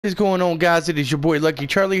What is going on, guys? It is your boy Lucky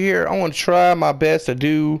Charlie here. I want to try my best to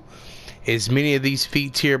do as many of these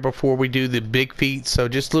feats here before we do the big feats, so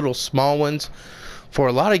just little small ones for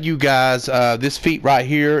a lot of you guys. This feat right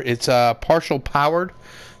here, it's a partial powered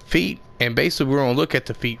feat, and basically we're gonna look at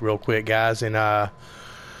the feat real quick, guys. And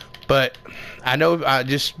but I know,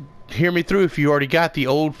 just hear me through if you already got the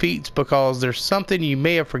old feats, because there's something you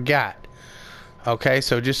may have forgot. Okay,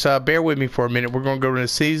 so just bear with me for a minute. We're gonna go to the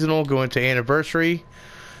seasonal, go into anniversary,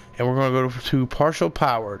 and we're going to go to partial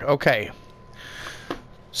powered. Okay,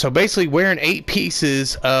 so basically wearing 8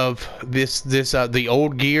 pieces of the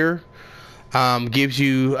old gear gives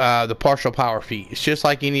you the partial power feat. It's just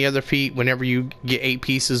like any other feat whenever you get 8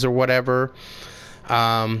 pieces or whatever,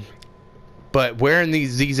 but wearing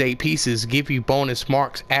these 8 pieces give you bonus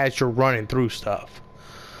marks as you're running through stuff.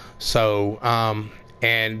 So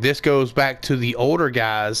and this goes back to the older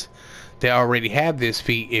guys. They already have this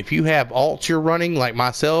feat. If you have alts you're running, like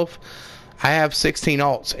myself, I have 16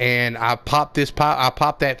 alts, and I pop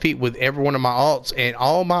that feat with every one of my alts, and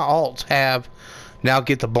all my alts have now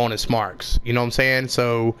get the bonus marks. You know what I'm saying?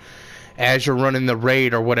 So as you're running the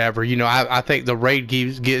raid or whatever, you know, I think the raid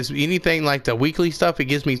gives anything like the weekly stuff, it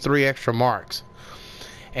gives me 3 extra marks.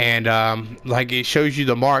 And like it shows you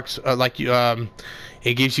the marks,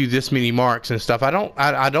 it gives you this many marks and stuff.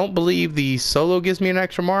 I don't believe the solo gives me an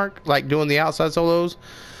extra mark, like doing the outside solos,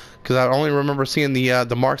 because I only remember seeing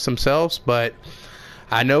the marks themselves. But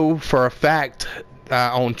I know for a fact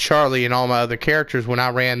on Charlie and all my other characters, when I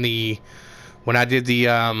did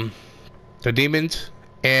the demons,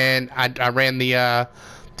 and I ran the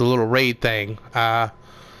little raid thing.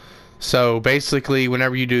 So basically,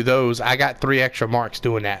 whenever you do those, I got 3 extra marks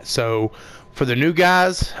doing that. So for the new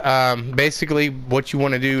guys, basically what you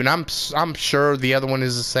want to do, and I'm sure the other one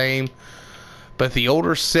is the same, but the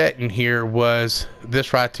older set in here was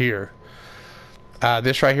this right here.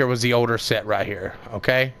 This right here was the older set right here.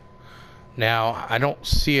 Okay. Now I don't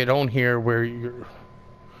see it on here where you're,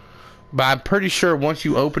 but I'm pretty sure once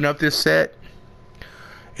you open up this set,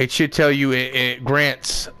 it should tell you it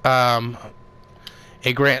grants.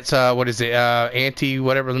 It grants, what is it, anti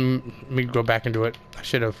whatever. Let me go back into it. I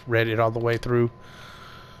should have read it all the way through.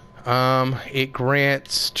 It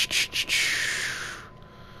grants,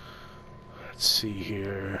 let's see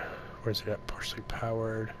here, where's it at? Partially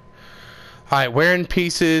powered. Alright, wearing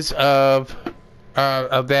pieces of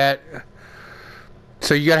that.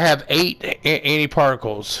 So you gotta have 8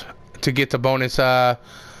 anti-particles to get the bonus. So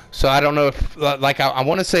I don't know if, like, I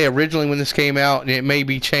want to say originally when this came out, and it may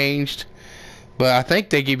be changed, but I think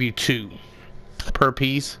they give you 2 per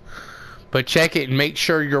piece. But check it and make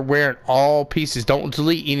sure you're wearing all pieces. Don't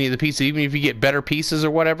delete any of the pieces. Even if you get better pieces or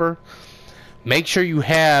whatever, make sure you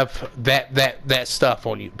have that stuff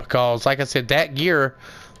on you. Because like I said, that gear,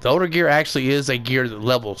 the older gear actually is a gear that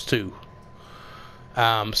levels too.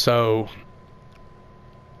 So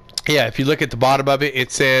yeah, if you look at the bottom of it,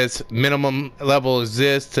 it says minimum level is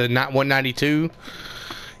this to not 192.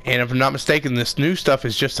 And if I'm not mistaken, this new stuff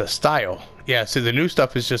is just a style. Yeah, see, the new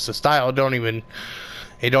stuff is just a style. It don't even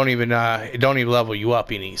level you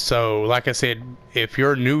up any. So like I said, if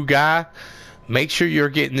you're a new guy, make sure you're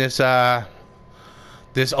getting this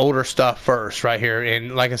this older stuff first right here.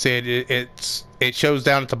 And like I said, it shows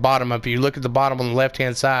down at the bottom. If you look at the bottom on the left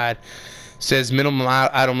hand side, it says minimum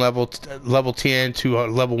item level 10 to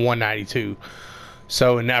level 192.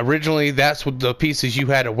 So, and originally that's what the pieces you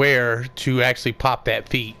had to wear to actually pop that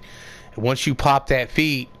feat. And once you pop that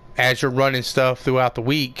feat, as you're running stuff throughout the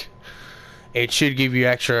week, it should give you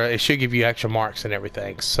extra marks and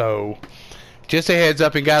everything. So just a heads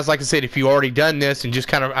up. And guys, like I said, if you already done this, and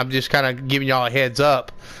I'm just kind of giving y'all a heads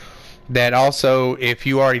up that also, if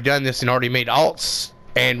you already done this and already made alts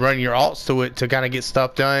and running your alts to it to kind of get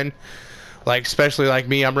stuff done, like especially like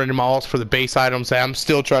me, I'm running my alts for the base items that I'm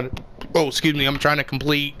still trying to, I'm trying to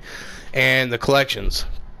complete, and the collections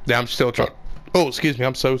that I'm still trying,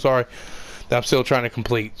 I'm so sorry, that I'm still trying to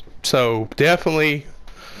complete. So definitely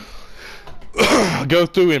go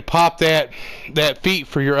through and pop that feat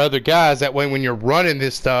for your other guys. That way when you're running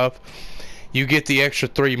this stuff, you get the extra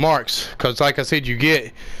 3 marks, because like I said, you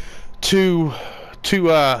get two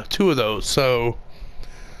of those. So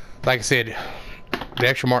like I said, the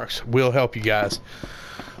extra marks will help you guys.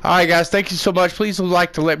 Alright guys, thank you so much. Please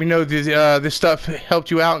like to let me know this stuff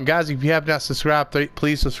helped you out. And guys, if you have not subscribed,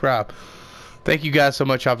 please subscribe. Thank you guys so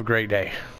much. Have a great day.